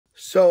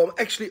So I'm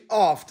actually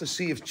off to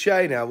see if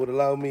China would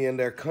allow me in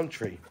their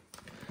country.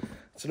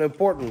 It's an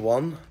important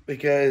one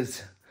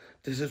because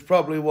this is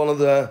probably one of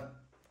the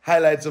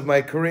highlights of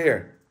my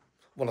career.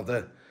 One of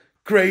the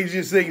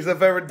craziest things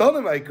I've ever done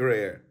in my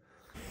career.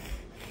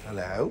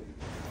 Hello.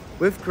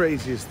 With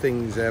craziest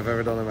things I've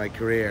ever done in my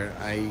career,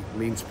 I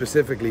mean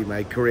specifically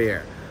my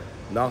career,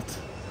 not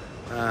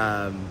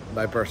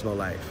my personal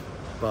life.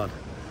 But,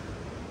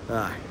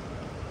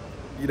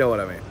 you know what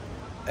I mean.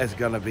 It's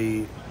gonna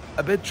be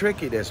a bit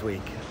tricky this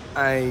week.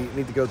 I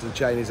need to go to the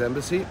Chinese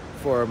embassy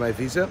for my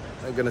visa.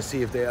 I'm gonna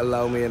see if they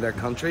allow me in their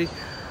country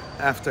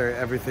after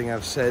everything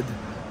I've said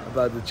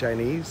about the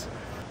Chinese.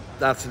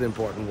 That's an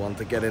important one,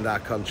 to get in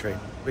that country,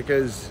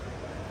 because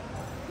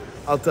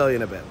I'll tell you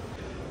in a bit.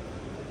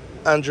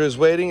 Andrew's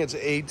waiting. It's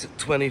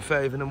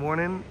 8:25 in the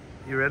morning.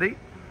 You ready?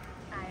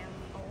 I am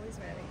always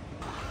ready.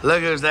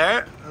 Look who's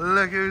there.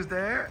 Look who's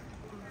there.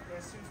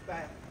 Guess who's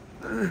back?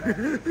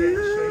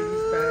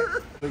 Shady's back.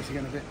 Looks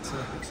getting a bit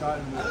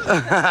excited.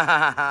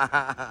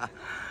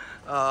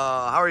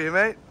 How are you,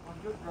 mate? I'm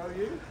good, bro.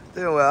 You?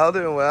 Doing well,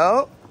 doing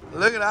well.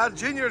 Look at that.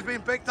 Junior's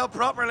been picked up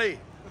properly.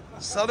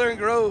 Southern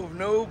Grove,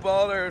 no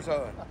bother.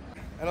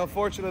 And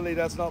unfortunately,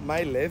 that's not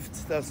my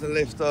lift. That's the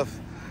lift of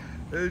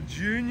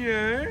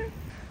Junior.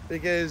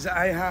 Because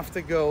I have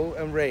to go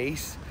and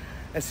race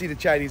and see the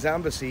Chinese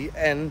embassy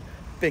and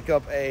pick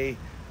up a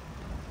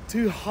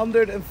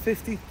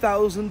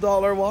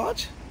 $250,000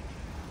 watch.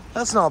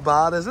 That's not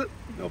bad, is it?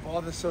 No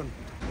bother, son.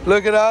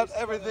 Look at that.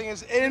 Everything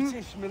is in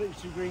British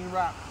military green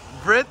wrap.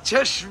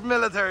 British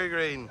military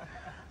green.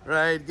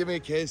 Right, give me a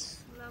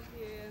kiss. Love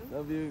you.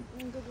 Love you.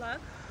 And good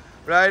luck.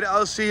 Right,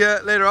 I'll see you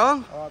later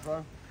on. All right,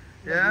 bro.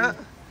 Yeah.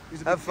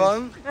 Have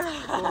fun.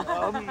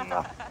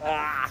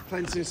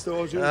 Plenty in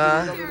stores.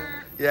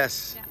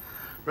 Yes. Yeah.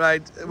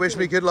 Right, wish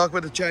me good luck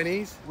with the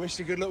Chinese. Wish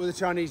you good luck with the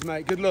Chinese,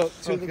 mate. Good luck.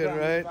 To the ground.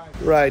 Right.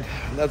 Right,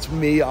 that's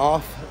me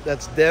off.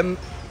 That's them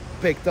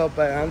picked up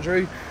by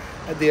Andrew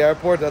at the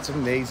airport. That's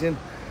amazing.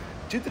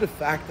 Due to the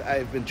fact that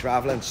I've been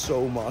traveling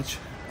so much,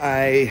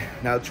 I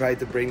now try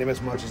to bring them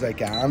as much as I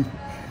can,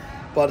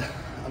 but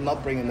I'm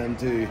not bringing them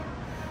to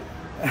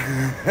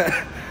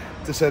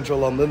to central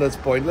London. That's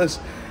pointless.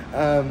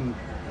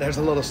 There's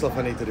a lot of stuff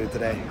I need to do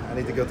today. I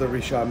need to go to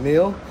Richard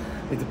Mille,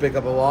 need to pick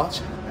up a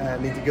watch, I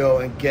need to go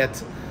and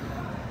get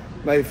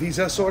my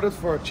visa sorted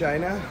for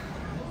China,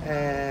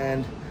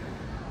 and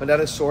when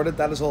that is sorted,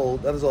 that is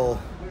all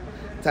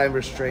time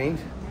restrained.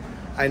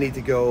 I need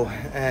to go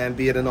and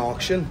be at an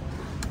auction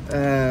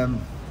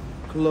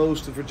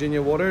close to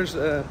Virginia Waters.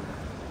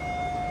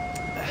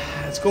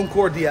 It's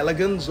Concours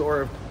d'Elegance,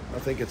 or I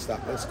think it's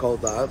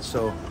called that,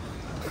 so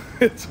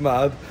it's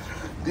mad.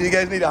 Do you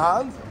guys need a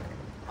hand?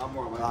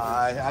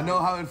 I know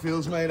how it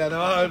feels, mate. I know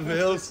how it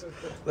feels.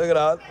 Look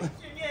at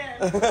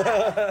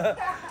that.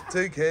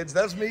 2 kids.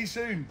 That's me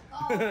soon.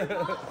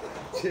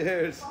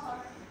 Cheers.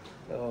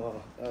 Oh,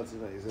 that's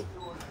amazing.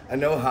 I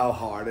know how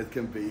hard it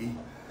can be,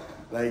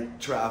 like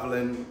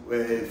traveling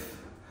with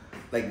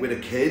a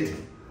kid.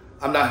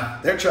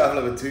 They're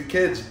traveling with 2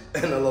 kids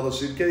and a lot of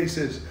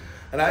suitcases.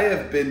 And I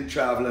have been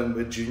traveling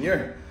with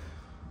Junior.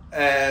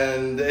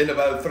 And in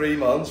about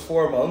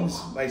 4 months,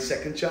 my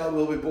second child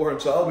will be born,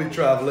 so I'll be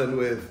traveling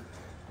with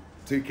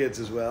 2 kids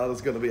as well.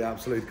 It's going to be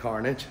absolute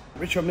carnage.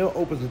 Richard Mille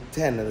opens at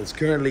 10 and it's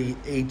currently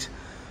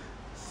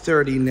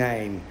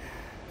 8:39.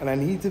 And I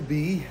need to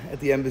be at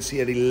the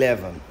embassy at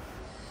 11.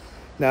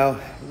 Now,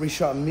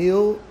 Richard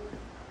Mille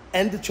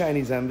and the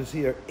Chinese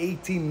embassy are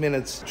 18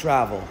 minutes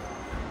travel.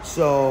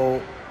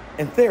 So,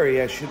 in theory,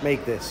 I should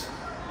make this.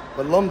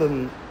 But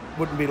London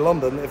wouldn't be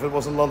London if it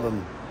wasn't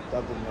London.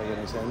 That wouldn't make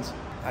any sense.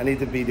 I need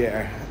to be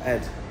there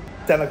at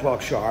 10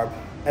 o'clock sharp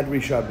at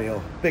Richard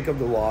Mille, pick up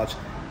the watch,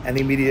 and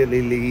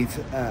immediately leave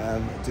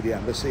to the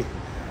embassy.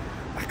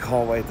 I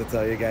can't wait to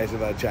tell you guys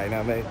about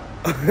China, mate.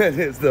 It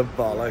is the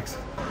bollocks.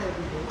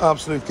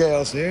 Absolute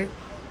chaos here.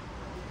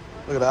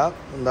 Look at that,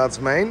 and that's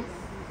mine.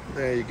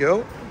 There you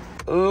go.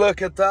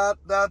 Look at that,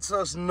 that's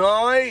us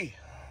now.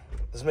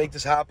 Let's make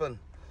this happen.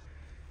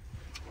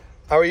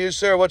 How are you,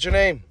 sir? What's your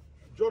name?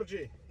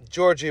 Georgie.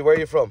 Georgie, where are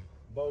you from?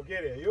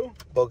 Bulgaria, you?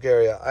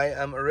 Bulgaria. I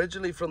am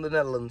originally from the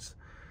Netherlands,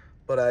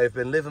 but I've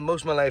been living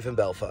most of my life in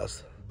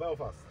Belfast.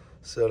 Belfast.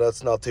 So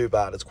that's not too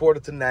bad. It's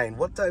 9:15.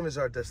 What time is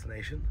our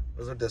destination?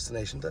 What's our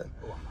destination time?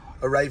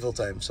 Arrival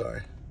time,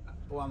 sorry.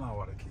 1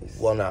 hour at least.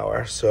 1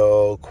 hour.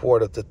 So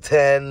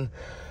 9:45.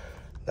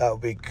 That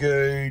would be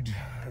good.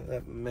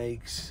 That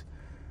makes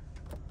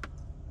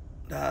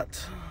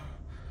that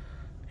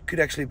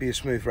could actually be a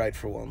smooth ride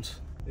for once.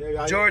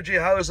 Yeah, Georgie,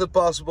 how is it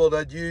possible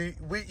that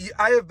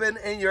I have been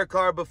in your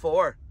car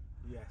before?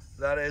 Yes.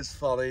 That is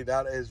funny.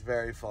 That is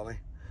very funny.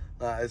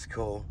 That is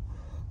cool.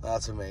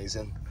 That's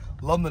amazing.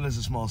 London is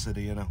a small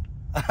city, you know.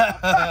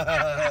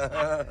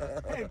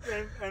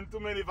 and too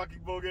many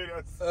fucking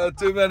Bulgarians.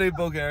 Too many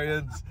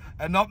Bulgarians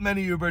and not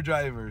many Uber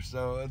drivers,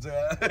 so it's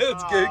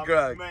good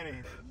crack.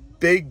 Many.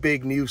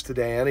 Big news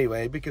today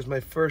anyway, because my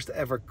first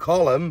ever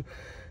column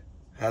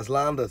has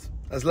landed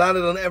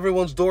on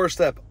everyone's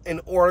doorstep in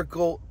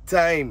Oracle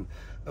time.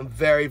 I'm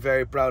very,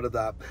 very proud of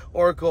that.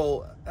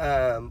 Oracle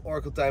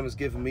Time has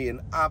given me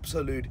an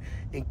absolute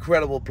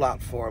incredible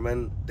platform,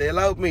 and they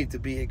allowed me to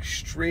be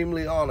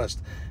extremely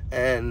honest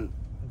and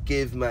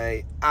give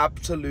my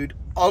absolute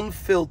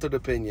unfiltered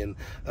opinion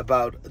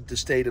about the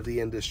state of the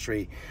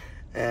industry,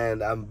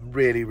 and I'm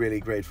really, really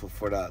grateful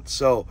for that.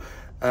 So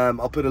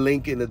I'll put a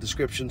link in the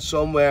description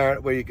somewhere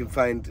where you can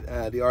find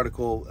the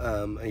article,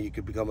 and you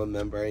can become a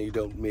member and you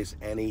don't miss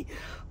any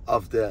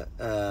of the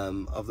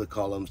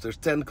columns. There's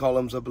 10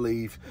 columns, I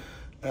believe,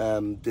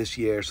 this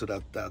year, so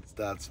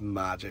that's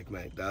magic,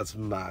 mate. That's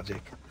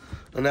magic.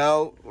 And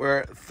now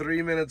we're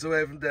 3 minutes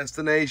away from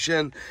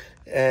destination,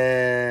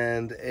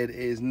 and it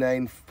is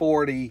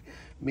 9:40,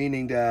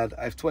 meaning that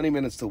I have 20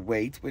 minutes to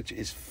wait, which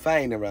is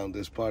fine around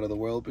this part of the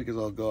world, because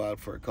I'll go out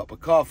for a cup of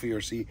coffee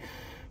or see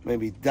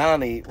maybe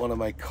Danny, one of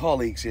my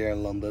colleagues here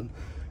in London,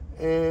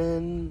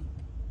 and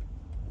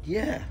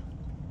yeah,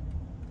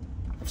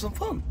 have some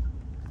fun.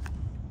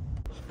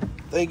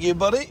 Thank you,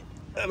 buddy.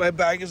 My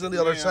bag is on the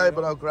other side,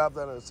 but I'll grab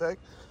that in a sec.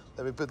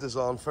 Let me put this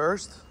on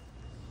first.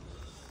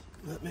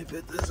 Look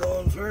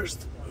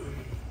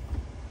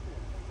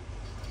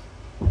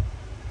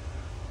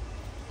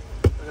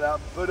at that,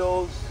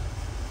 Buddles.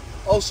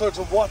 All sorts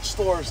of watch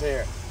stores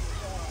here.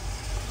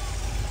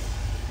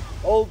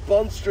 Old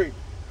Bond Street,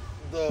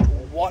 the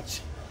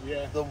watch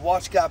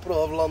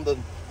capital of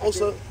London.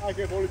 Also, I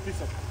get only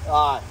pizza.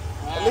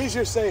 At least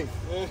you're safe.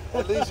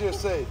 At least you're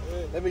safe.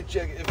 Let me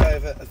check if I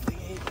have a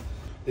thingy.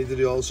 Need to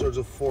do all sorts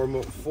of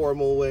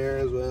formal wear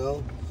as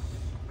well.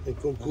 In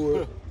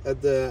concours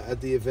at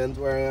the event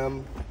where I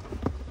am.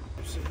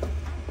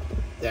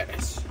 There it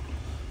is.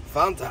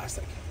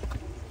 Fantastic.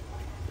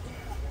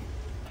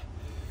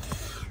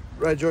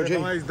 Right, Georgie.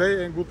 Have a nice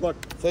day and good luck.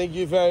 Thank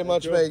you very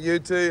much, mate. You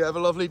too. Have a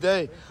lovely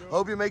day.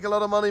 Hope you make a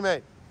lot of money,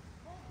 mate.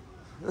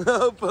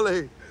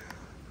 Hopefully.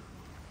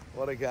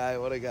 What a guy,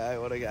 what a guy,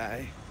 what a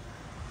guy.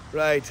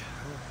 Right,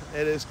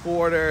 it is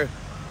quarter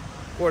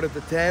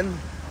to 10.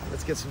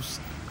 Let's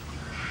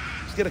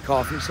get a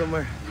coffee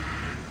somewhere.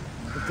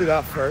 Let's do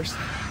that first.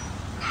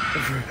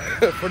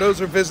 For those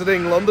who are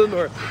visiting London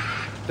or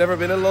never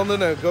been in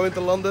London or going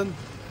to London,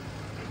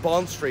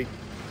 Bond Street.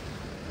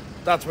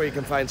 That's where you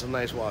can find some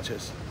nice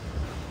watches.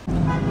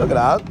 Look at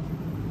that.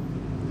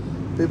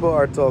 People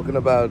are talking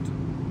about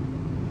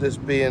this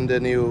being the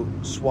new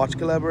Swatch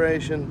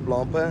collaboration,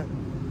 Blancpain.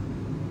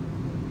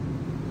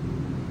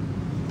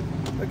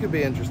 That could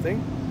be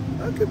interesting.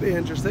 That could be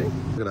interesting.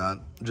 Look at that.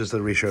 Just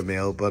a Richard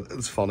Mille, but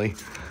it's funny.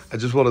 I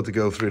just wanted to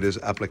go through this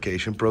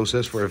application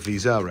process for a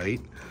visa,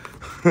 right?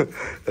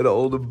 And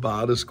all the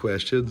baddest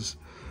questions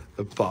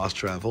of past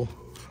travel.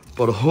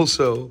 But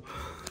also,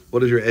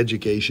 what is your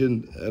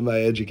education? And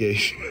my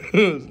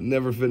education,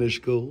 never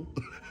finished school.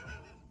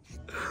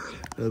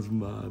 That's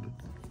mad.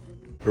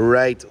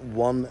 Right,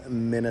 1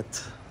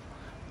 minute.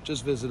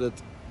 Just visited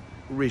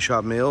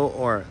Richard Mille,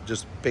 or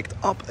just picked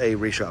up a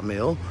Richard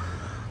Mille.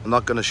 I'm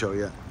not gonna show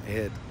you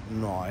it.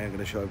 No, I ain't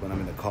gonna show it when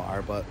I'm in the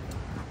car, but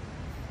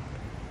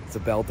it's a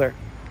belter.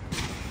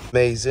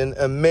 Amazing,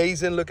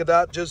 amazing. Look at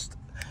that. Just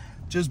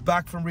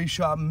back from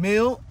Richard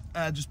Mille.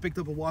 Just picked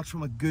up a watch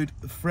from a good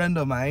friend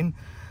of mine.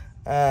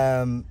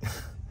 Right,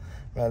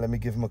 let me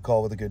give him a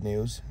call with the good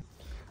news.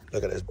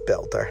 Look at this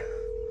belter.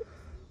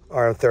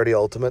 RM30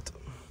 Ultimate.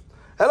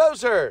 Hello,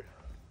 sir.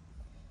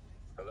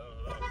 Hello.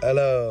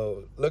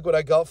 Hello. Look what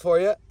I got for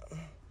you.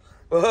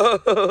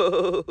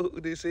 Whoa,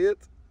 do you see it?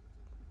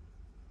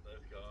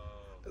 Let's go.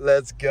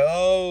 Let's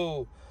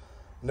go.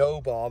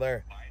 No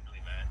bother.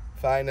 Finally, man.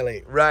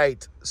 Finally.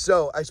 Right.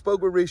 So I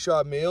spoke with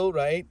Richard Mille,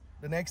 right?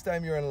 The next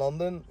time you're in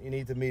London, you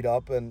need to meet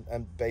up and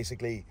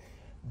basically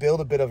build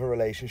a bit of a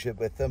relationship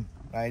with them,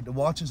 right? The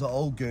watches are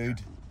all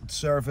good. It's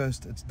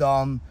serviced. It's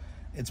done.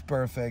 It's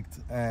perfect.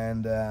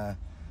 And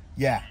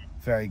yeah,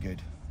 very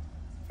good.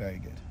 Very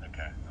good.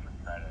 Okay, I'm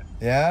excited.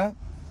 Yeah?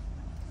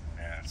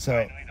 Yeah. So.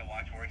 Finally, the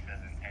watch works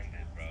as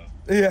intended, bro.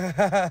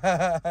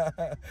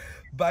 Yeah.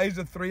 Buys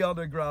a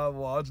 300 grand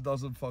watch,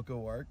 doesn't fucking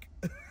work.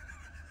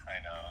 I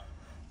know.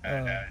 I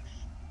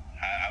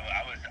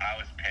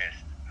was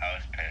pissed. I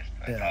was pissed.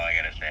 That's all I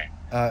gotta say.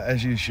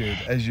 As you should.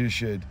 As you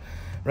should.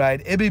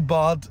 Right, Ibby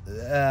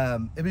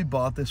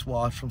bought this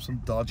watch from some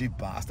dodgy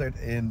bastard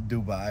in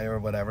Dubai or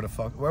whatever the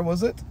fuck. Where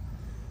was it?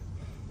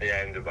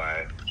 Yeah, in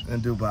Dubai.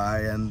 In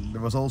Dubai, and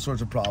there was all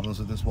sorts of problems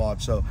with this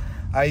watch. So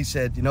I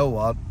said, you know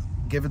what?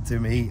 Give it to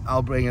me.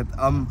 I'll bring it.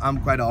 I'm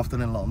quite often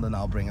in London.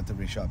 I'll bring it to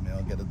Richard Mille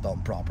and get it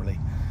done properly.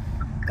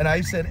 And I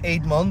said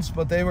 8 months,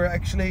 but they were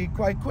actually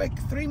quite quick.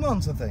 3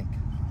 months, I think.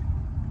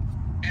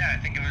 Yeah,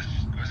 I think it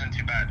wasn't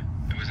too bad.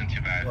 It wasn't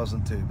too bad. It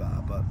wasn't too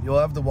bad, but you'll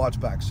have the watch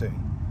back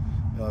soon.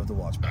 You'll have the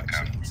watch back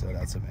soon, so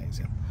that's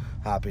amazing.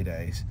 Happy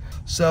days.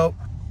 So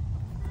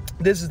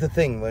this is the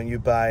thing when you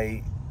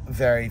buy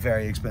very,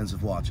 very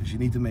expensive watches. You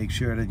need to make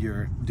sure that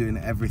you're doing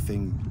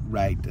everything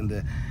right, and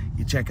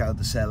you check out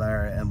the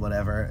seller and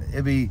whatever.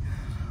 Ibby's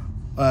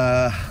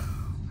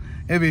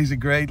a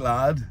great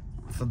lad,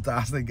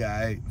 fantastic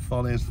guy,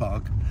 funny as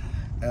fuck.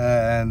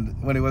 And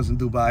when he was in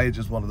Dubai, he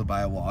just wanted to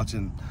buy a watch,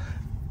 and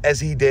as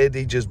he did,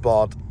 he just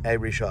bought a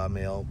reshot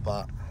meal,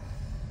 but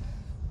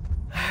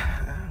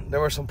there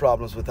were some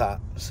problems with that.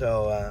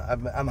 So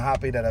I'm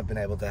happy that I've been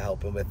able to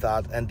help him with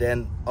that. And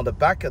then on the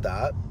back of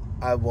that,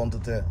 I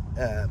wanted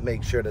to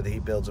make sure that he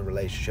builds a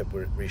relationship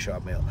with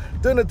Reshot Meal,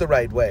 doing it the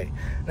right way.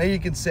 Now you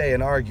can say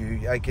and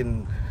argue, I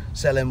can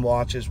sell him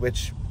watches,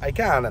 which I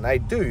can and I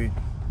do,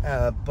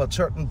 but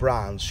certain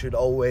brands should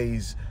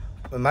always,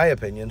 in my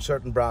opinion,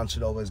 certain brands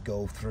should always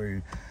go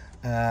through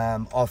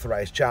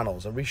authorized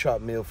channels, and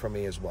Reshot Meal for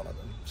me is one of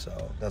them.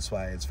 So that's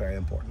why it's very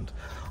important.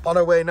 On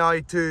our way now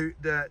to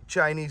the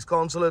Chinese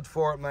consulate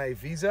for my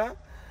visa.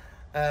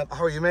 How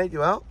are you, mate? You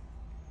well?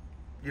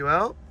 You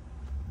well?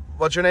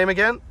 What's your name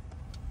again?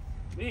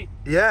 Me?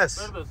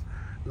 Yes. Fergus.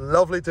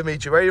 Lovely to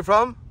meet you. Where are you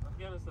from?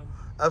 Afghanistan.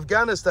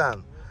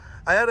 Afghanistan.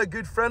 I had a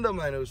good friend of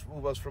mine who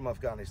was from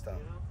Afghanistan.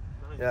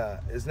 Yeah.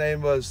 Yeah, his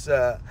name was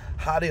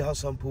Hadi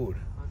Hassanpour.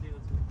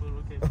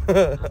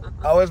 Okay.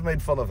 I always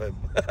made fun of him.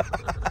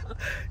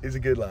 He's a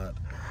good lad.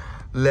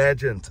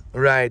 Legend.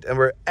 Right, and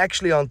we're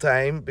actually on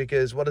time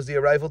because what is the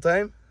arrival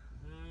time?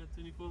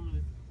 24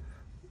 minutes.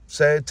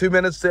 Say 2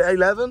 minutes to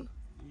 11?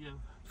 Yeah.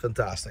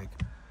 Fantastic.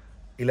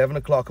 11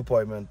 o'clock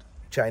appointment,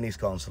 Chinese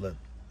consulate.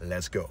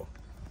 Let's go.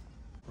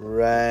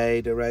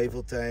 Right,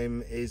 arrival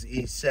time is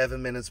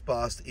 7 minutes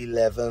past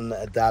 11.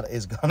 That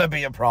is gonna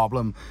be a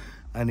problem.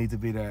 I need to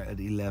be there at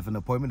 11.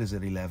 Appointment is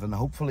at 11.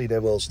 Hopefully they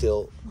will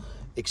still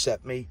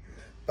accept me.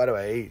 By the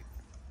way,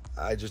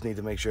 I just need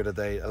to make sure that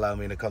they allow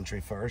me in the country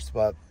first,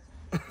 but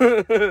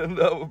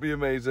that would be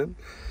amazing.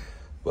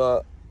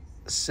 But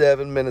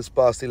 7 minutes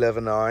past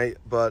 11 now,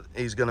 but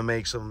he's gonna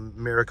make some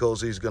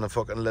miracles. He's gonna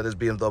fucking let his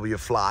BMW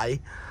fly,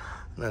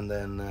 and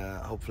then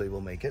hopefully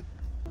we'll make it.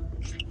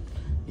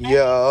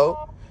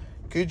 Yo,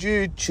 could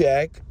you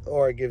check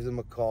or give them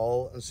a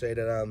call and say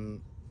that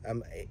I'm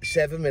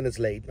 7 minutes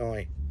late now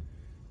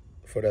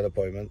for that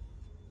appointment?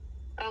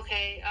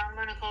 Okay, I'm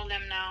gonna call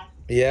them now.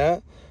 Yeah,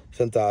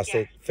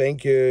 fantastic. Yeah.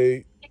 Thank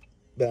you.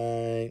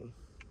 Bye.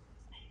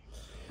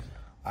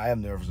 I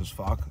am nervous as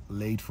fuck.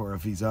 Late for a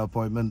visa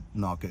appointment,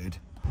 not good.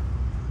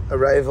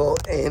 Arrival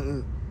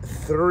in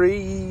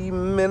 3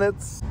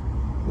 minutes.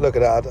 Look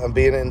at that, I'm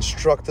being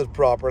instructed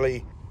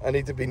properly. I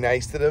need to be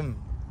nice to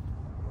them.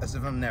 As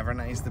if I'm never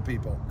nice to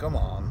people. Come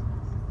on.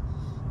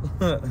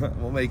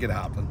 We'll make it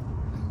happen.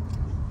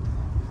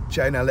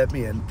 China, let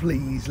me in.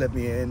 Please let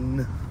me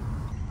in.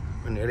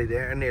 We're nearly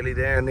there, nearly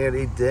there,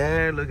 nearly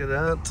there. Look at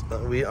that.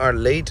 We are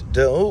late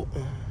though.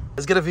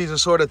 Let's get a visa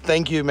sorted.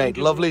 Thank you, mate.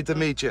 Lovely to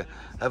meet you.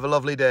 Have a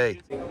lovely day.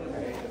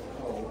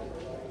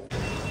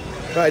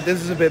 Right,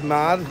 this is a bit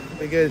mad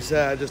because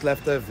I just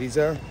left the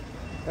visa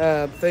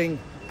thing.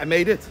 I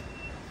made it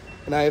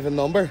and I have a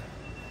number,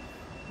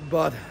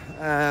 but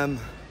I'm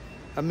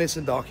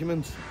missing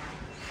documents.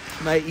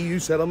 My EU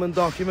settlement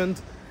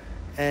document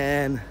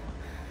and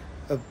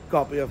a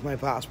copy of my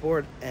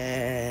passport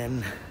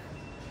and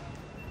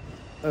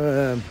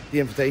the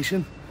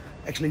invitation.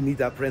 Actually need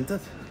that printed.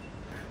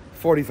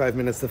 45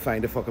 minutes to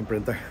find a fucking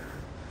printer.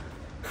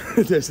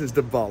 This is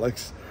the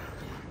bollocks.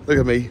 Look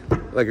at me,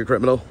 like a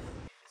criminal.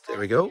 There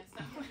we go.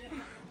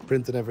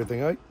 Printing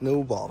everything out,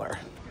 no bother.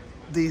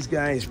 These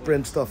guys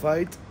print stuff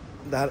out.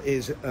 That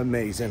is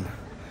amazing.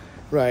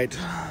 Right,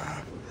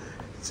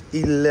 it's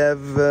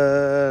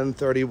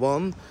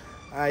 11:31.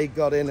 I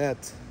got in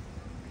at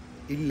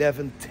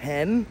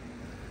 11:10,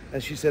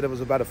 and she said it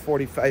was about a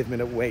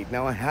 45-minute wait.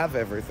 Now I have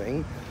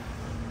everything,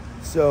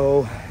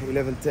 so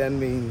 11:10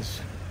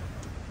 means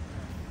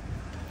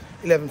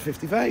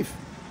 11:55.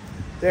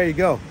 There you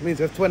go. It means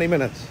I have 20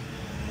 minutes.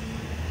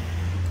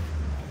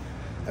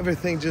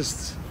 Everything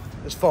just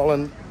has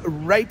fallen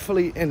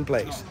rightfully in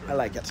place. I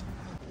like it.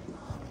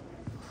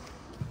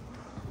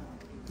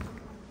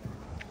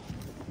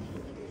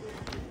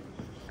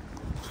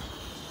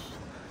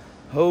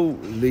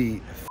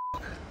 Holy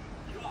fuck.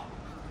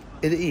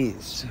 It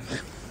is.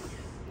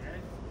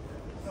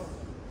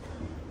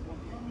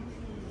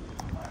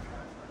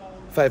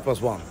 Five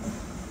plus 1.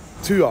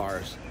 2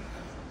 hours.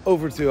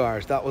 Over 2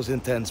 hours. That was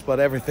intense, but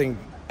everything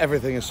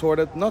is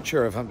sorted. Not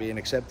sure if I'm being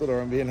accepted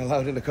or I'm being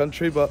allowed in the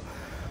country, but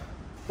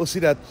we'll see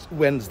that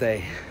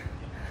Wednesday.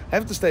 I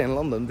have to stay in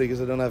London because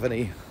I don't have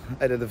any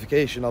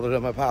identification other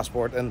than my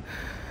passport, and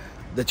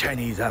the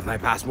Chinese have my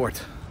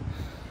passport.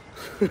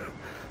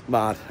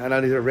 Mad. And I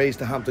need to raise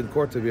the Hampton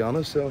Court, to be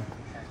honest, so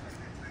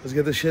let's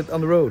get this shit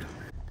on the road.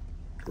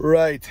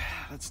 Right,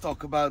 let's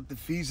talk about the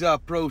visa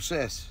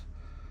process.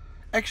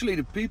 Actually,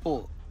 the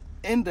people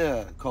in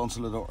the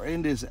consulate or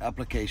in this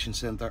application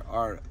center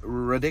are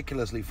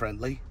ridiculously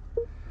friendly.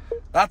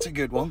 That's a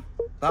good one.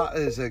 That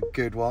is a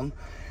good one.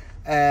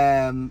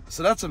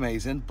 So that's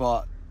amazing,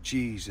 but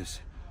Jesus,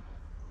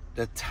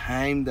 the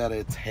time that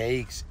it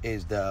takes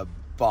is the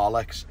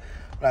bollocks.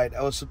 Right,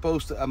 I was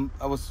supposed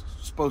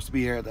to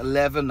be here at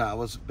 11. I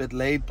was a bit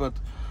late, but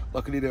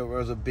luckily there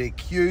was a big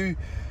queue,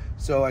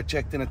 so I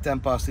checked in at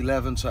 10 past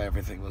 11, so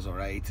everything was all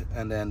right,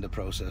 and then the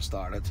process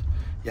started.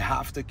 You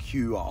have to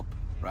queue up.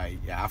 Right,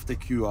 you have to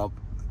queue up,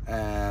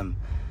 and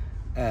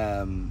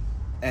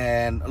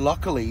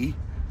luckily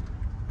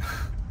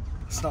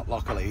it's not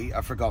luckily, I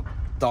forgot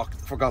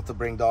to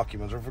bring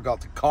documents, or forgot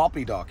to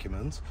copy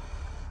documents.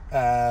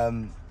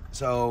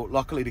 So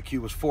luckily the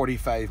queue was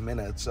 45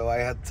 minutes, so I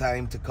had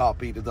time to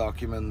copy the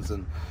documents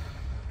and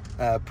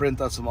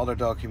print out some other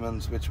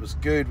documents, which was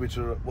good, which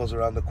was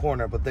around the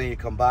corner. But then you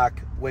come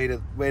back,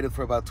 waited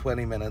for about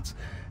 20 minutes,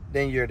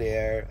 then you're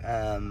there,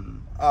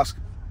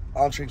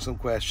 answering some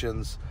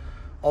questions,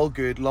 all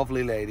good,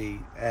 lovely lady,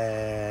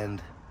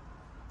 and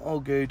all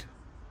good.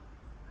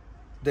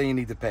 Then you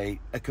need to pay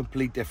a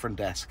complete different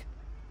desk,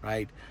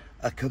 right?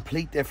 A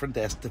complete different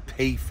desk to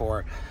pay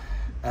for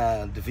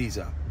the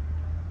visa.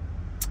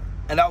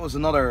 And that was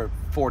another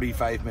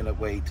 45-minute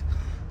wait.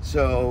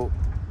 So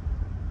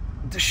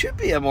there should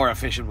be a more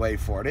efficient way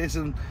for this.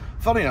 And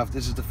funny enough,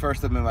 this is the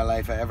first time in my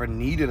life I ever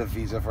needed a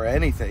visa for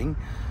anything.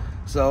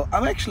 So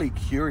I'm actually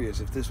curious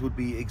if this would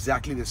be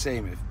exactly the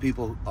same if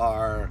people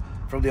are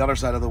from the other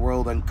side of the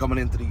world and coming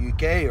into the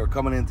UK or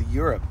coming into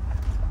Europe.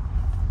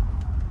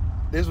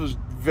 This was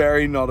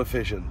very not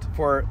efficient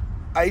for,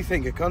 I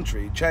think, a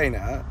country,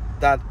 China,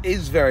 that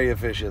is very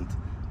efficient,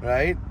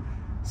 right?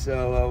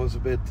 So I was a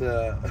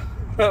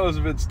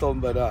bit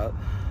stunned by that.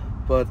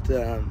 But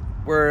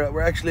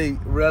we're actually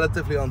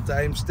relatively on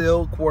time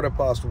still,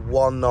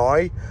 1:15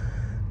 now,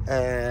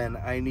 and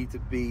I need to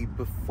be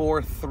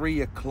before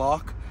 3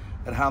 o'clock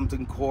at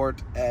Hampton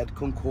Court at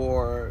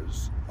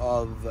Concours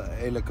of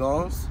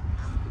Elegance.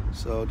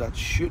 So that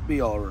should be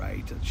all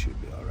right. That should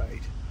be all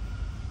right.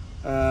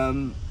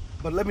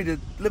 But let me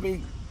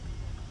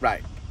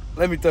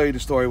tell you the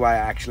story why I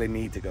actually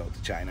need to go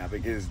to China,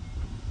 because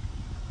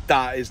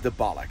that is the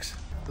bollocks.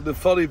 The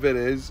funny bit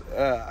is,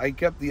 I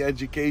kept the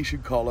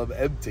education column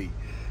empty,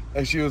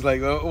 and she was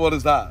like, oh, what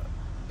is that?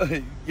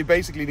 You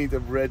basically need to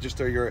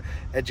register your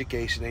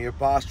education and your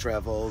past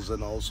travels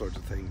and all sorts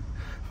of things.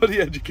 But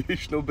the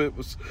educational bit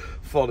was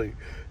funny.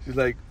 She's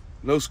like,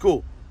 no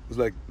school? I was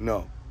like,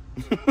 no.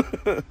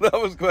 That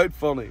was quite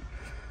funny.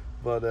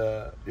 But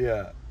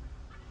yeah,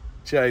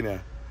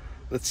 China.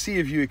 Let's see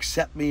if you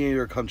accept me in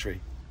your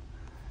country.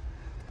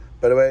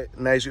 By the way,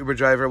 nice Uber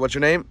driver. What's your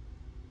name?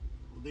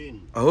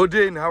 Houdin.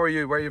 Houdin, how are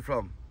you? Where are you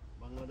from?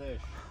 Bangladesh.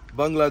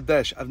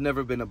 Bangladesh. I've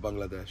never been to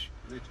Bangladesh.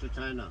 Next to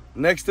China.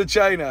 Next to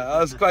China.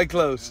 That's quite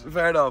close.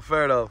 Fair enough,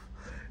 fair enough.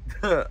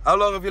 How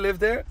long have you lived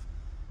there?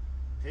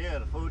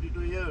 Here,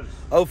 42 years.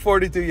 Oh,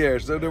 42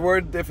 years. So there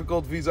weren't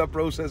difficult visa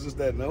processes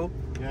then, no?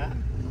 Yeah.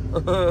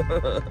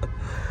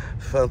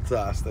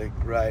 Fantastic.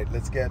 Right,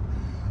 let's get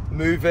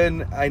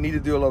moving. I need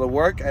to do a lot of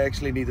work. I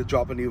actually need to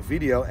drop a new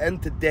video,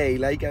 and today,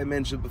 like I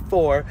mentioned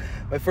before,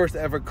 my first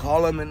ever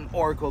column in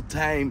Oracle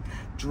Time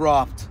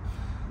dropped.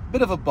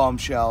 Bit of a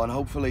bombshell, and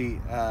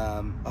hopefully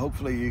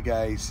you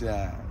guys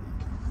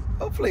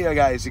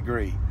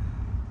agree.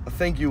 I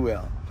think you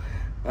will.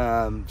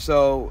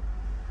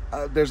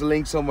 There's a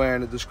link somewhere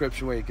in the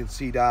description where you can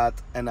see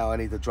that, and now I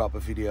need to drop a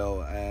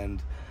video,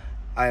 and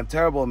I am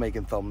terrible at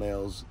making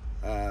thumbnails.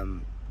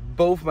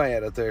 Both my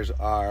editors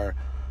are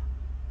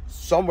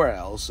somewhere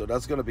else, so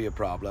that's going to be a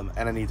problem,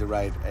 and I need to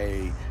write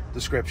a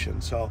description.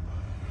 So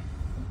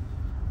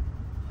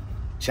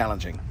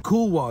challenging.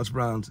 Cool watch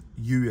brands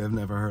you have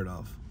never heard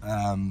of.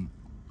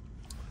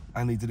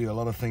 I need to do a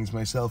lot of things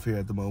myself here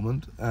at the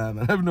moment, and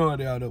I have no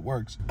idea how that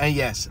works. And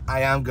yes,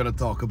 I am going to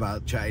talk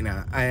about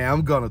China. I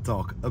am going to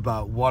talk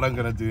about what I'm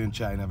going to do in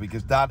China,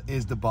 because that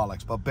is the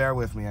bollocks. But bear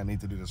with me, I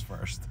need to do this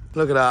first.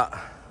 Look at that.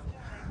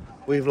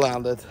 We've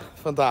landed.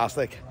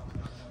 Fantastic.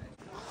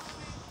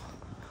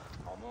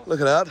 Look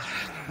at that.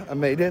 I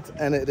made it,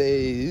 and it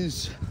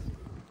is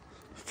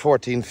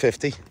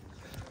 14:50.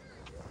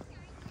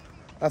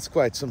 That's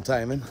quite some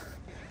timing.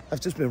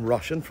 I've just been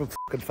rushing from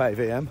fucking 5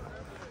 AM.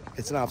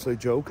 It's an absolute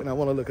joke, and I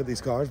want to look at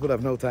these cars, but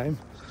I've no time.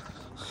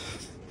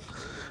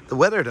 The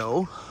weather,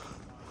 though,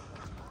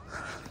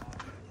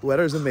 the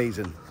weather's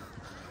amazing.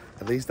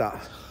 At least that.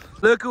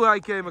 Look who I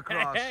came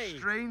across. Hey.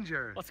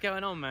 Stranger. What's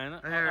going on, man?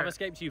 Here. I've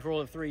escaped you for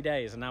all of 3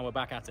 days, and now we're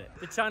back at it.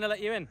 Did China let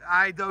you in?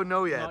 I don't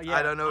know yet. Not yet.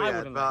 I don't know I yet.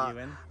 wouldn't But let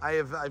you in.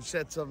 I've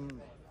said some.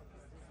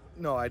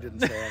 No, I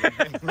didn't say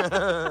anything.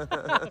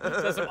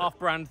 There's some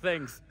off-brand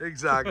things.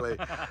 Exactly.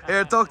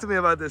 Here, talk to me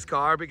about this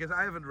car, because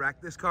I haven't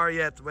wrecked this car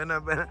yet. When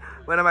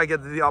am I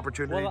getting the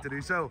opportunity to do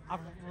so?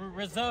 I've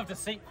reserved a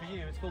seat for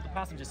you. It's called the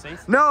passenger seat.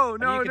 No.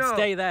 And you can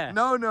stay there.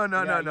 No.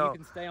 Yeah, you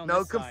can stay on No,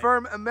 this side.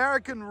 confirm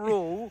American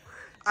rule.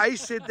 I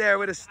sit there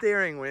with a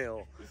steering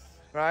wheel,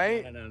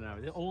 right?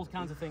 No. All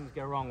kinds of things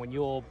go wrong when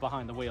you're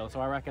behind the wheel. So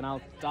I reckon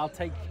I'll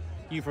take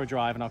you for a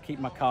drive, and I'll keep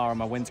my car and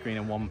my windscreen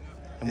in one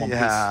piece.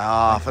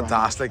 Yeah,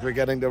 fantastic. We're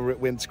getting the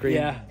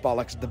windscreen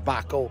bollocks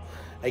debacle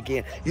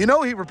again. You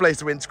know he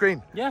replaced the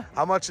windscreen. Yeah.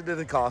 How much did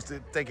it cost?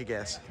 Take a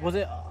guess. Was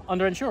it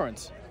under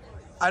insurance?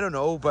 I don't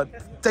know,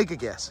 but take a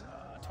guess.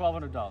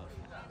 $1,200.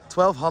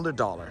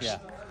 $1,200. Yeah.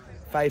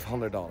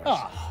 $500.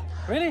 Oh,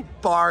 really?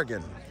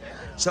 Bargain.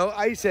 So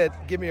I said,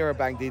 give me your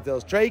bank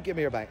details. Trey, give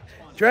me your bank.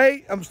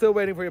 Trey, I'm still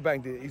waiting for your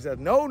bank deal. He said,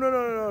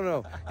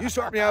 no. You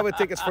sort me out with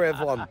tickets for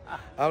F1.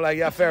 I'm like,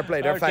 yeah, fair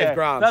play. They're Okay.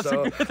 $5,000. That's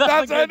So a good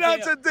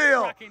that's a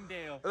deal. Cracking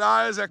deal.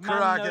 That is a Man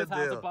cracking knows how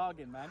to deal.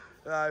 bargain, man.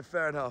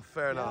 Fair enough.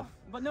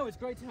 But no, it's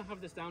great to have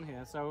this down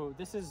here. So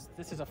this is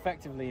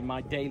effectively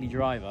my daily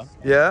driver.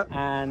 Yeah.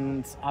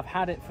 And I've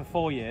had it for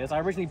 4 years. I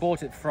originally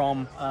bought it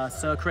from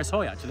Sir Chris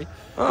Hoy, actually,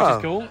 which Oh.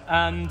 is cool.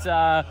 And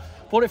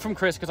bought it from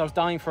Chris because I was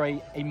dying for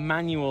a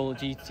manual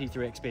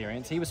GT3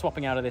 experience. He was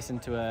swapping out of this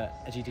into a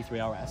GT3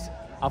 RS.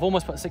 I've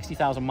almost put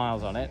 60,000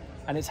 miles on it,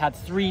 and it's had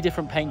 3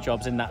 different paint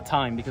jobs in that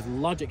time because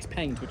Logic's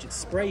paint, which it's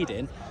sprayed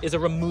in, is a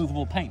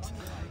removable paint.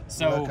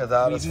 So Look at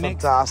that, we've it's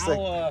mixed fantastic.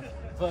 our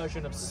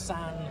version of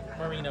San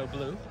Marino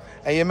blue.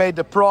 And you made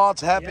the prods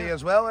happy Yeah.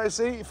 as well, I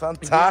see. Yeah,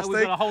 Fantastic.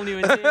 we've got a whole new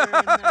interior in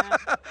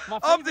there. My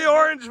I'm the favourite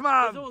orange bit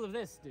man. is all of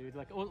this, dude.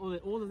 Like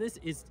all of this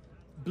is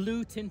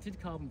blue tinted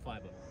carbon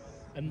fiber,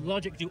 and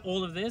Logic do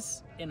all of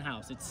this in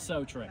house. It's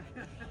so trick.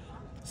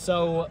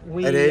 So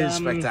we. It is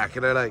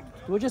spectacular, like.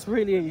 We're just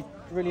really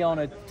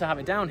honoured to have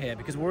it down here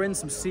because we're in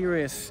some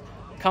serious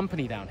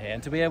company down here,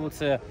 and to be able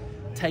to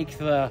take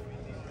the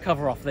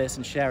cover off this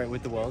and share it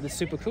with the world is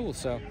super cool.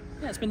 So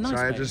yeah, it's been nice.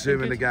 Sorry, mate. I'm just It's been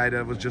assuming the good. guy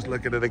that was just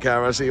looking at the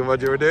camera, seeing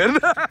what you were doing.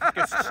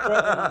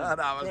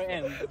 Straight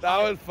in. That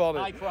was funny.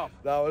 High crop.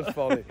 That was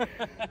funny.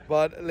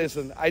 But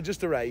listen, I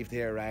just arrived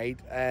here, right?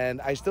 And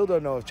I still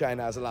don't know if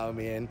China has allowed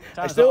me in.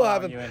 China's not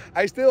allowing you in.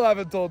 I still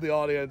haven't told the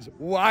audience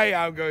why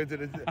I'm going to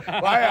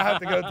why I have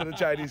to go to the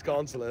Chinese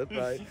consulate,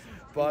 right?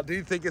 But do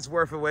you think it's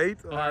worth a wait,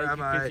 or am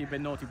Because I you've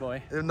been naughty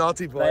boy. a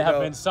naughty boy? They have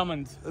No. been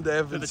summoned They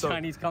have to been the summoned.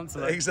 Chinese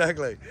consulate.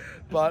 Exactly.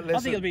 But listen, I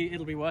think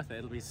it'll be worth it.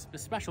 It'll be a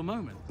special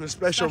moment. a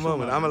special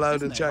moment. I'm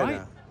allowed in isn't it, China.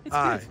 right? It's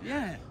Aye. good.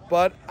 Yeah.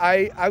 But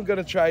I'm going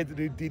to try to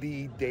do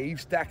DDE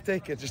Dave's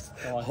tactic and just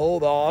Go on.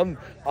 hold on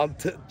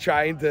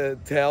trying to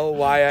tell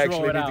why I Draw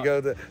actually it need to out.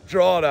 go to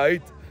draw it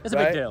out. It's a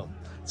right? big deal.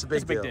 It's a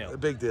big deal. deal. A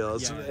big deal.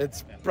 It's, Yeah, yeah,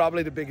 it's yeah.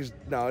 probably the biggest.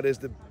 No, it is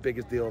the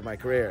biggest deal of my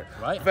career.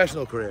 Right.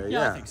 Professional career. Yeah,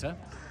 Yeah. I think so.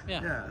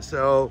 Yeah. Yeah.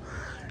 So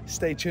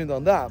stay tuned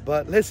on that.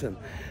 But listen,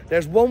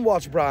 there's one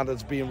watch brand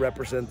that's being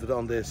represented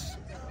on this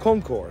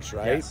concourse,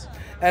 right? Yes.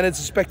 And it's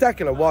a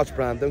spectacular watch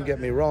brand. Don't get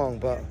me wrong,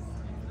 but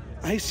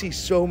I see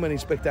so many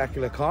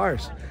spectacular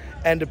cars,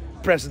 and the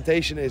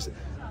presentation is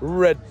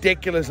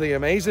ridiculously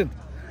amazing.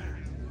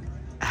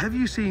 Have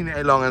you seen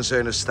a Long and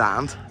Söhne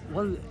stand?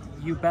 Well,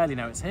 you barely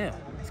know it's here.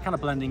 It's kind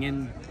of blending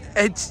in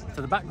It's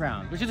to the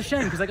background, which is a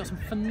shame because they got some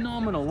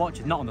phenomenal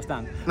watches. Not on the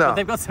stand, No. but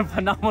they've got some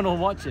phenomenal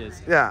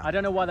watches. Yeah. I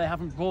don't know why they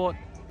haven't brought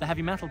the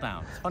heavy metal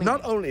down. It's funny.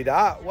 not only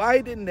that.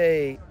 Why didn't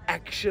they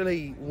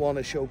actually want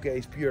to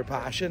showcase pure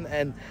passion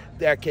and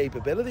their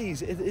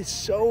capabilities? It is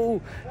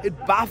so. It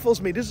baffles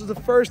me. This is the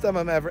first time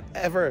I've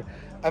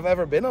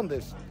ever been on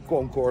this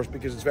concourse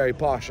because it's very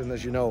posh, and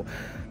as you know,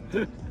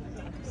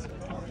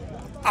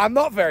 I'm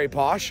not very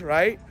posh,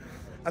 right?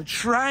 I'm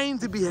trying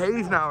to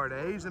behave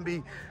nowadays and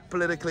be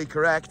politically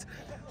correct.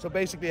 So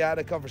basically, I had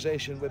a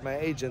conversation with my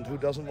agent who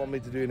doesn't want me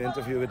to do an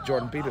interview with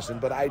Jordan Peterson,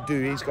 but I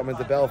do. He's coming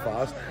to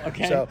Belfast.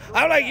 Okay. So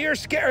I'm like, you're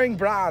scaring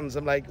brands.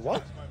 I'm like,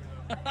 what?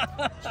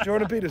 It's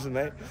Jordan Peterson,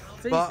 mate.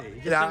 It's But,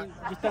 easy. yeah,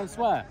 Just don't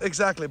swear.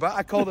 exactly. But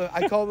I called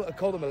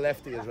him a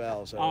lefty as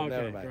well. So Oh, okay,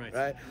 never mind, great.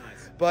 right?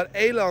 Nice. But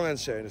A. Long and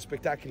Söhne, a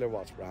spectacular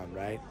watch brand,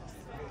 right?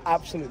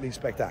 Absolutely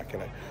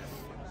spectacular.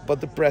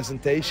 But the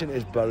presentation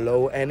is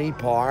below any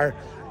par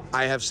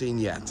I have seen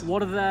yet.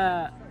 What are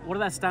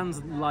their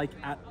stands like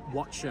at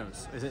watch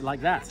shows? Is it like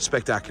that?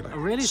 Spectacular. Oh,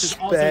 really? So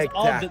it's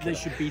odd that they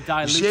should be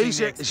diluting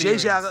the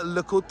experience. Gégère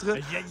Le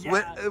Coutre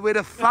Yeah. with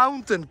a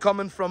fountain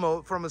coming from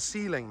a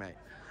ceiling, mate.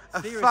 A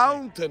Seriously?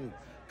 fountain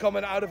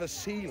coming out of a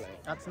ceiling.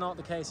 That's not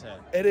the case here.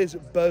 It is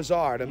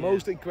bizarre. The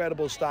most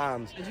incredible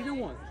stands. And you know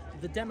what?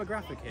 The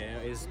demographic here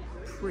is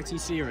pretty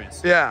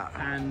serious. Yeah.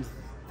 And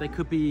they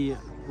could be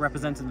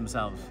representing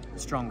themselves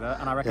stronger,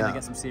 and I reckon Yeah. they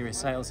get some serious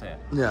sales here.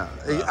 Yeah,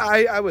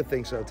 I would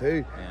think so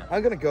too. Yeah.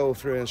 I'm gonna go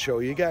through and show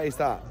you guys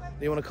that.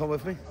 Do you want to come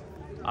with me?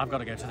 I've got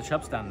to go to the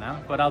Chubb stand now,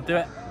 but I'll do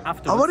it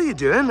afterwards. Oh, what are you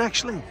doing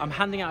actually? I'm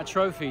handing out a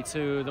trophy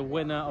to the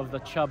winner of the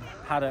Chubb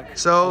Paddock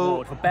So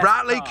Award for Best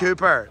Bradley Car.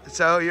 Cooper.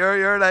 So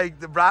you're like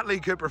the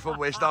Bradley Cooper from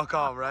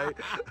Wish.com, right?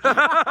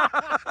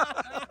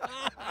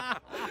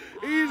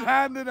 He's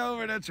handing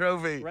over the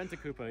trophy. Rent a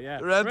Cooper, yeah.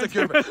 Rent a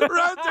Cooper.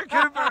 Rent a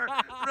Cooper.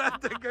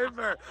 Rent a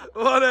Cooper.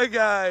 What a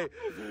guy.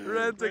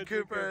 Rent a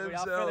Cooper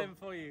I'll fill himself. in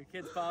for you.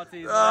 Kids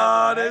parties.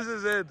 Oh, whatever, this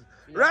is it.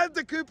 Rent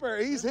a Cooper.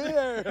 He's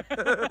here.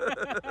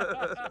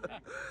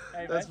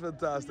 Hey, That's mate.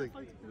 fantastic.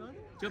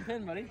 Jump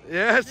in, buddy.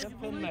 Yes.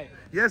 Jump in, mate.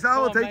 Yes, I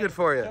Go will on, take mate. it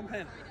for you. Jump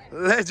in.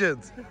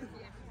 Legend. Here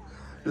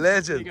you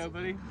Legend. go,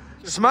 buddy.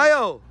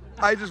 Smile.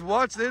 I just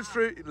watched this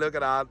through. Look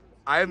at that.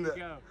 I'm the.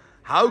 Go.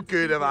 How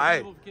good am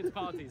I? For kids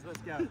parties. Let's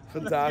go.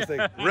 Fantastic.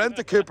 Rent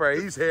a Cooper.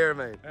 He's here,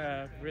 mate.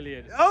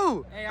 Brilliant.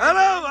 Oh, Hey, how you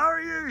hello. doing? How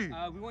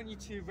are you? We want you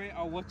to rate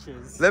our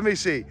watches. Let me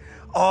see.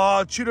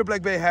 Oh, Tudor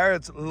Black Bay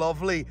Harrods.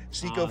 Lovely.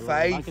 Seiko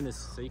 5. Liking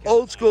this Seiko.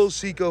 Old school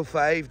Seiko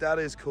 5. That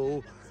is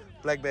cool.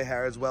 Black Bay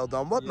Harrods. Well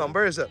done. What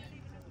number is it?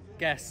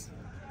 Guess.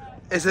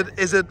 Is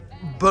it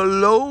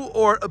below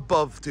or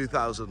above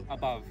 2000?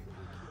 Above.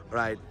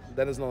 Right.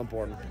 Then it's not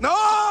important. No,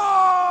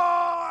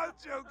 I'm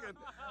joking.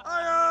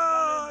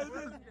 I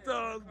just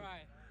done.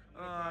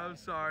 Oh, I'm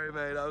sorry,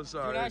 mate. I'm Do you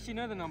sorry. actually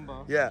know the number?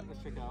 Yeah.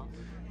 Let's check it out.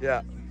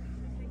 Yeah.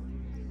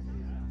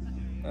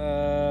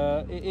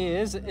 It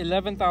is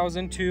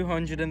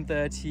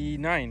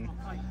 11,239.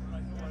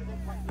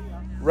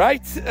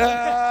 Right.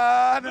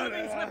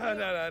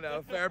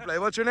 No. Fair play.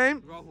 What's your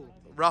name? Rahul.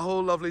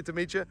 Rahul, lovely to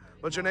meet you.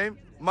 What's your name?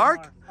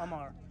 Mark?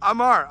 Amar.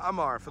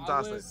 Amar,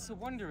 fantastic. I was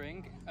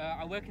wondering,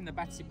 I work in the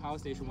Battersea Power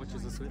Station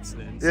Watches of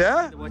Switzerland.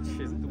 Yeah? The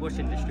watch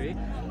industry.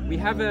 We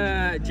have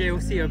a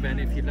JLC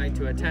event if you'd like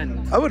to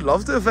attend. I would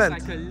love to event.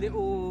 It's like a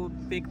little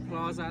big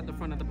plaza at the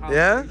front of the power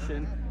Yeah?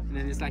 station. And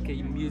then it's like a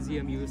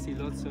museum, you will see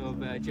lots of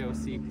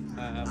JLC.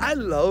 I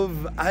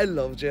love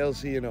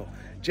JLC, you know.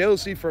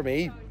 JLC for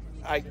me,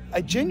 I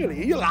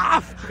genuinely, you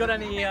laugh. You got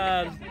any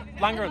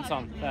Langerhans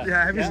on there?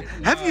 Yeah,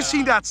 have you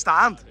seen that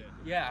stand?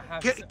 Yeah, I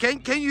have.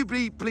 Can you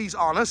be please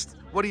honest?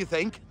 What do you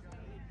think?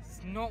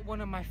 It's not one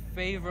of my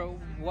favorite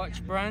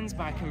watch brands,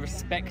 but I can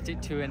respect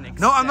it to an extent.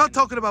 No, I'm not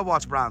talking about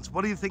watch brands.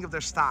 What do you think of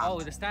their stand? Oh,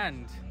 the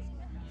stand.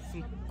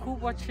 Some cool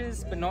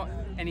watches, but not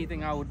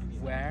anything I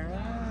would wear.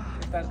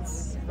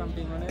 If I'm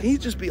being honest. Can you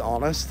just be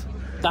honest?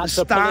 That's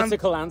The a stand-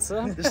 political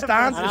answer. The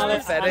stand is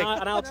pathetic.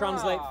 And I'll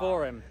translate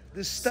for him. The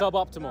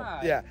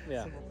Suboptimal. Yeah.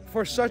 Yeah.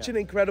 For such an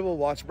incredible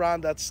watch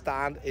brand, that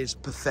stand is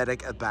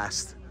pathetic at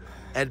best.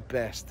 At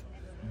best.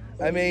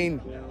 I mean,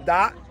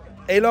 that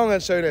A. Lange &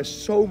 Söhne has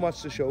so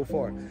much to show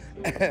for,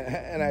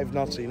 and I've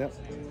not seen it.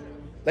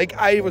 Like,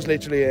 I was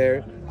literally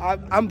here.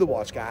 I'm the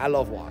watch guy. I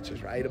love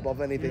watches, right?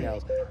 Above anything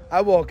else.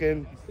 I walk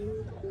in.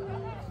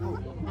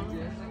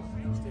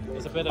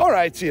 It's a bit of, All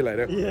right, see you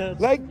later. Yeah.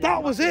 Like,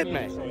 that was it,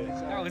 mate.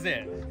 that was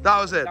it. That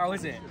was it. That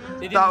was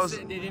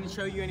it. They didn't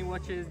show you any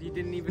watches. You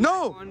didn't even.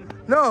 No, have one.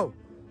 no.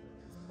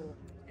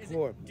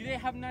 Do they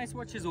have nice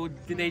watches, or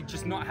did they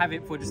just not have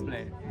it for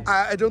display?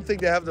 I don't think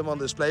they have them on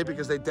display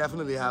because they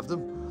definitely have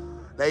them.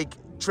 Like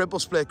triple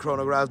split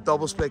chronographs,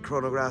 double split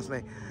chronographs,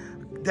 mate.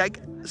 Like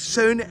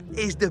Söhne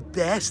is the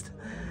best.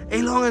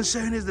 A. Lange &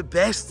 Söhne is the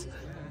best.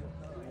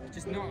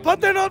 Just not. But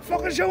they're not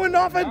fucking showing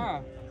nothing.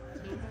 Ah,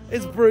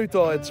 It's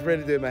brutal. It's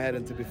really doing my head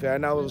in, to be fair.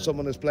 Now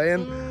someone is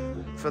playing,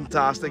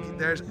 fantastic.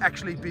 There's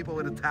actually people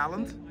with a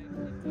talent.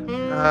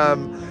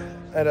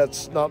 And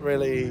it's not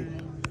really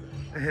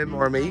him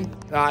or me.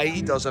 Nah,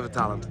 he does have a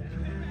talent.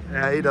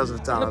 Yeah, he does have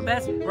the talent.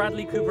 best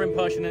Bradley Cooper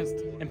impressionist.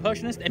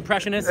 Impressionist I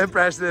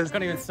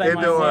can't even say in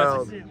my the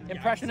words. world.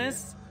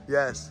 Impressionist.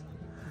 Yes.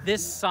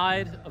 This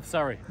side of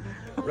Surrey.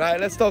 Right,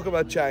 let's talk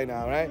about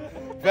China, all right?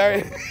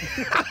 Very.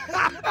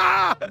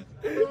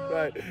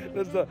 Right,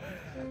 let's talk.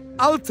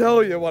 I'll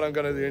tell you what I'm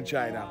gonna do in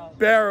China.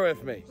 Bear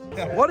with me.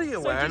 What are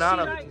you wearing,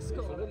 Adam?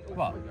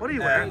 What are you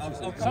wearing?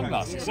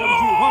 Sunglasses. Get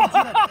off!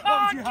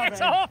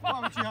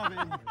 What would you have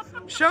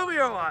in? Show me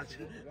your watch.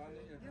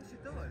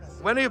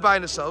 When are you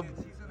buying a sub?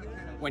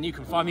 When you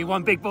can find me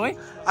one, big boy.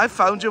 I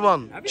found you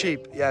one.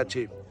 Cheap. Yeah,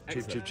 cheap.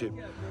 Cheap.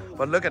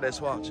 But look at this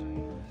watch.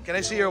 Can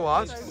I see your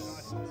watch?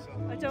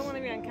 I don't want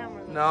to be on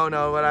camera.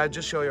 No, but I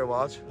just show your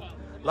watch.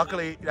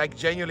 Luckily, like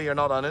genuinely, you're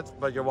not on it,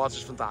 but your watch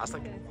is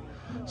fantastic.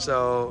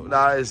 So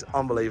that is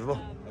unbelievable.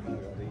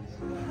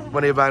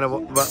 When are you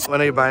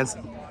buying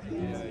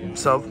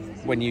sub?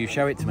 When you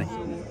show it to me.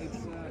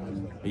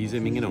 Are you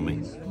zooming in on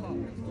me?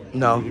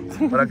 No,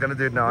 but I'm gonna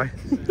do it now.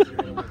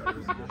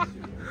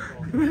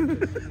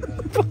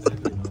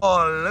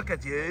 Oh, look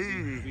at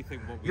you.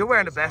 You're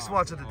wearing the best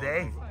watch of the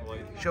day.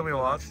 Show me your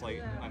watch.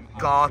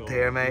 God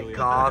tier, mate.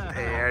 God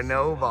tier.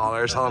 No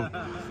ballers, hon.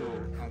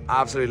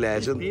 Absolute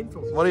legend.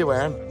 What are you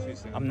wearing?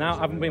 I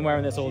haven't been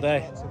wearing this all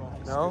day.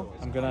 No?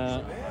 I'm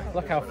gonna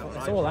look how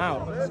it's all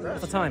out.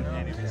 What's the time?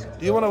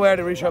 Do you want to wear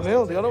the Richard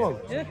Mille, the other one?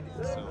 Yeah.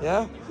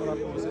 Yeah?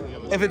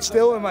 If it's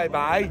still in my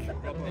bag,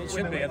 It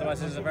should be,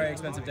 otherwise this is a very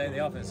expensive day at the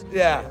office.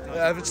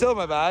 yeah. If it's still in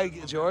my bag,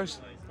 it's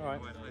yours. All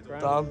right.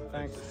 Grand. Done.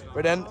 Thanks.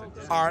 We're then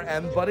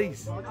RM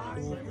buddies.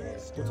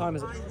 What time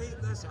is it?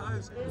 Is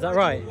that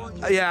right?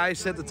 Yeah, I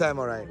said the time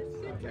all right.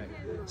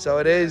 So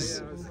it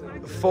is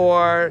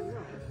 4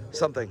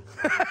 something.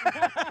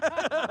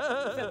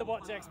 Said the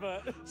watch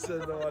expert. So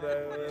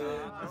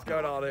what's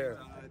going on here?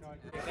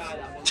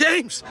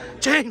 James!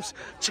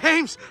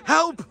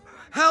 Help!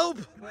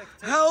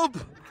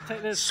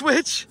 Take this.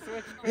 Switch!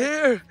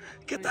 Here!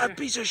 Get that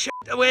piece of shit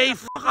away!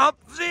 Fuck up!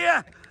 See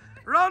ya!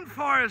 Run,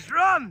 Forrest,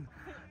 run!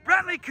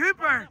 Bradley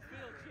Cooper!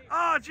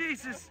 Oh,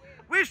 Jesus!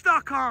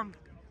 Wish.com!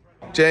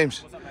 James,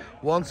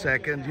 1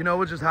 second. You know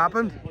what just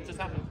happened? What just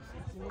happened?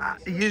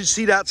 You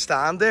see that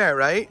stand there,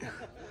 right?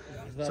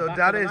 So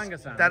that is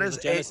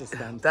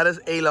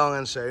A.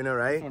 Lange & Söhne,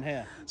 right? One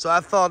here. So I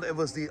thought it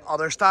was the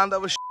other stand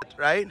that was shit,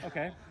 right?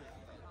 Okay.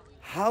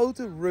 How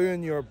to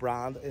ruin your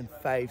brand in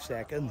 5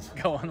 seconds.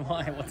 Go on.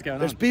 Why? What's going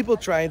There's on? people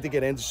trying to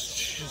get in to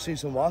see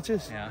some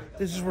watches. Yeah.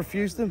 They just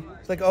refuse them.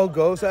 It's like, oh,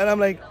 go. So, and I'm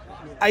like,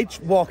 I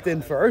walked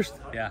in first.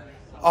 Yeah.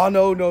 Oh,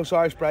 no,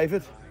 sorry, it's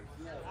private.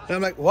 And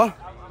I'm like, what?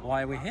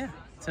 Why are we here?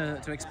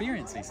 To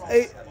experience these things.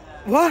 Hey,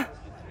 what?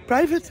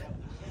 Private?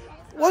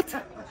 What?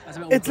 That's a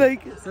bit It's awkward.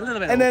 like, It's a little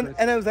bit and awkward.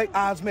 then I was like,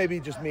 it's maybe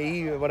just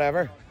me or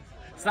whatever.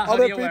 Is that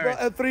other hoodie you're people,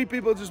 wearing? 3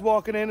 people just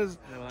walking in, I'm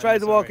tried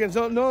to walk sorry. in.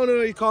 So no,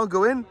 you can't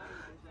go in.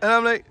 And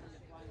I'm like,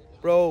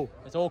 bro,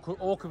 It's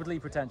awkwardly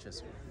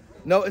pretentious.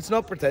 no, it's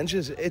not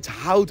pretentious. It's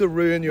how to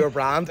ruin your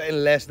brand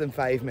in less than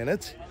 5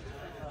 minutes.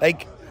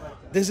 Like,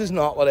 this is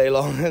not what A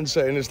Long and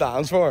Sound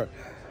stands for.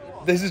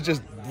 This is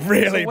just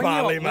really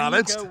badly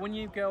managed. When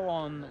you go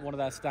on one of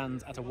their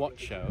stands at a watch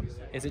show,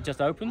 is it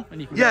just open? And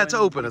you can Yeah, go it's in,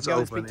 open, you can it's go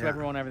and open, speak to yeah.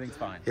 everyone, everything's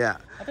fine. Yeah.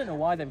 I don't know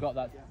why they've got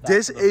that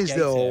This sort of is gate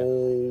the here.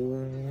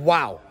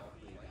 wow.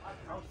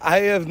 I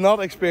have not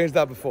experienced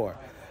that before.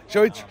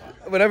 Shall we?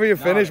 Whenever you're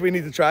finished, we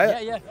need to try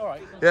it. Yeah, all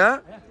right. Yeah?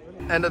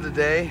 End of the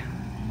day.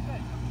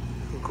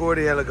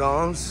 Cordy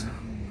Elegance.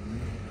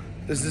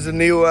 This is a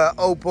new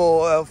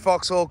Opel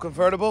Vauxhall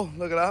convertible.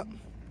 Look at that.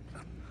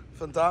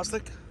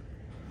 Fantastic.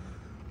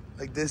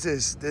 Like this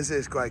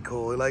is quite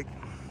cool. Like,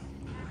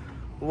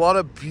 what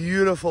a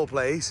beautiful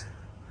place.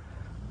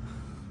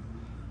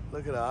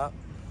 Look at that.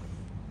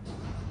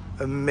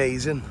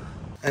 Amazing.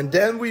 And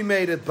then we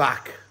made it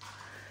back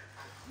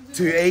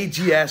to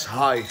AGS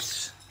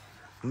House.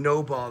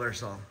 No bother,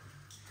 son.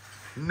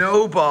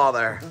 No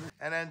bother.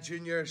 And then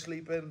Junior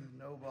sleeping.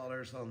 No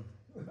bother, son.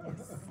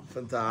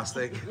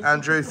 Fantastic.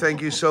 Andrew,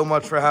 thank you so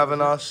much for having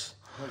us.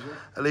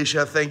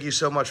 Alicia, thank you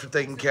so much for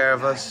taking care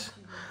of us.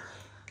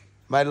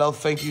 My love,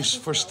 thank you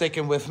for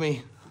sticking with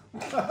me.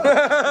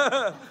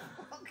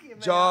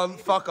 John,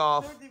 fuck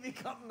off. Don't be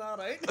cutting that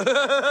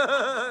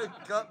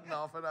out. Cutting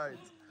off and out.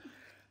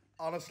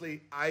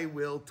 Honestly, I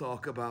will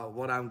talk about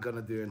what I'm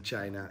gonna do in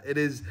China. It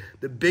is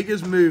the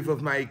biggest move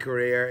of my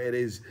career. It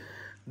is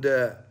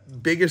the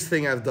biggest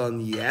thing I've done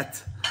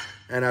yet.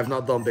 And I've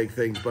not done big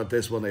things, but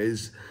this one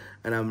is.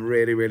 And I'm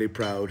really, really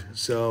proud.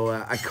 So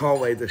I can't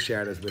wait to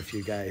share this with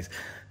you guys.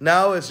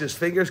 Now it's just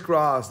fingers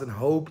crossed and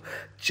hope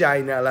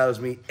China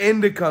allows me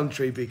in the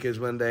country, because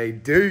when they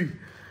do,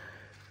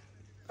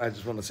 I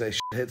just want to say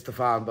shit hits the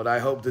fan, but I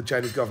hope the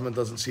Chinese government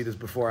doesn't see this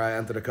before I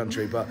enter the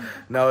country. But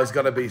no, it's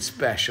going to be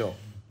special.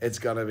 It's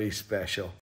going to be special.